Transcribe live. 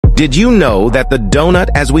Did you know that the donut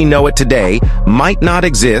as we know it today might not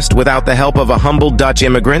exist without the help of a humble Dutch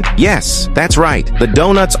immigrant? Yes, that's right. The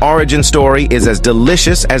donut's origin story is as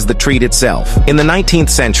delicious as the treat itself. In the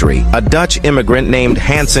 19th century, a Dutch immigrant named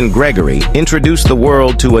Hansen Gregory introduced the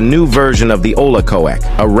world to a new version of the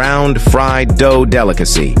oliekoek, a round, fried dough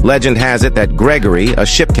delicacy. Legend has it that Gregory, a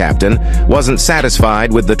ship captain, wasn't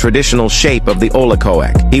satisfied with the traditional shape of the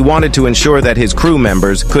oliekoek. He wanted to ensure that his crew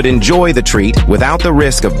members could enjoy the treat without the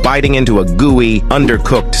risk of biting into a gooey,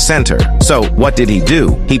 undercooked center. So, what did he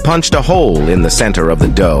do? He punched a hole in the center of the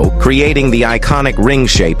dough, creating the iconic ring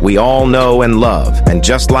shape we all know and love. And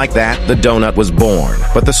just like that, the donut was born.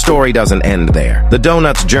 But the story doesn't end there. The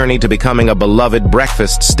donut's journey to becoming a beloved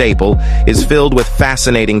breakfast staple is filled with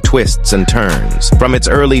fascinating twists and turns. From its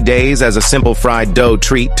early days as a simple fried dough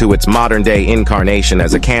treat to its modern-day incarnation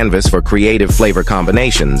as a canvas for creative flavor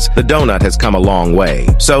combinations, the donut has come a long way.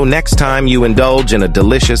 So next time you indulge in a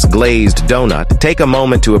delicious glazed donut, take a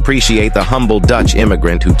moment to appreciate the humble Dutch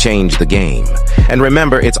immigrant who changed the game. And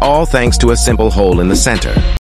remember, it's all thanks to a simple hole in the center.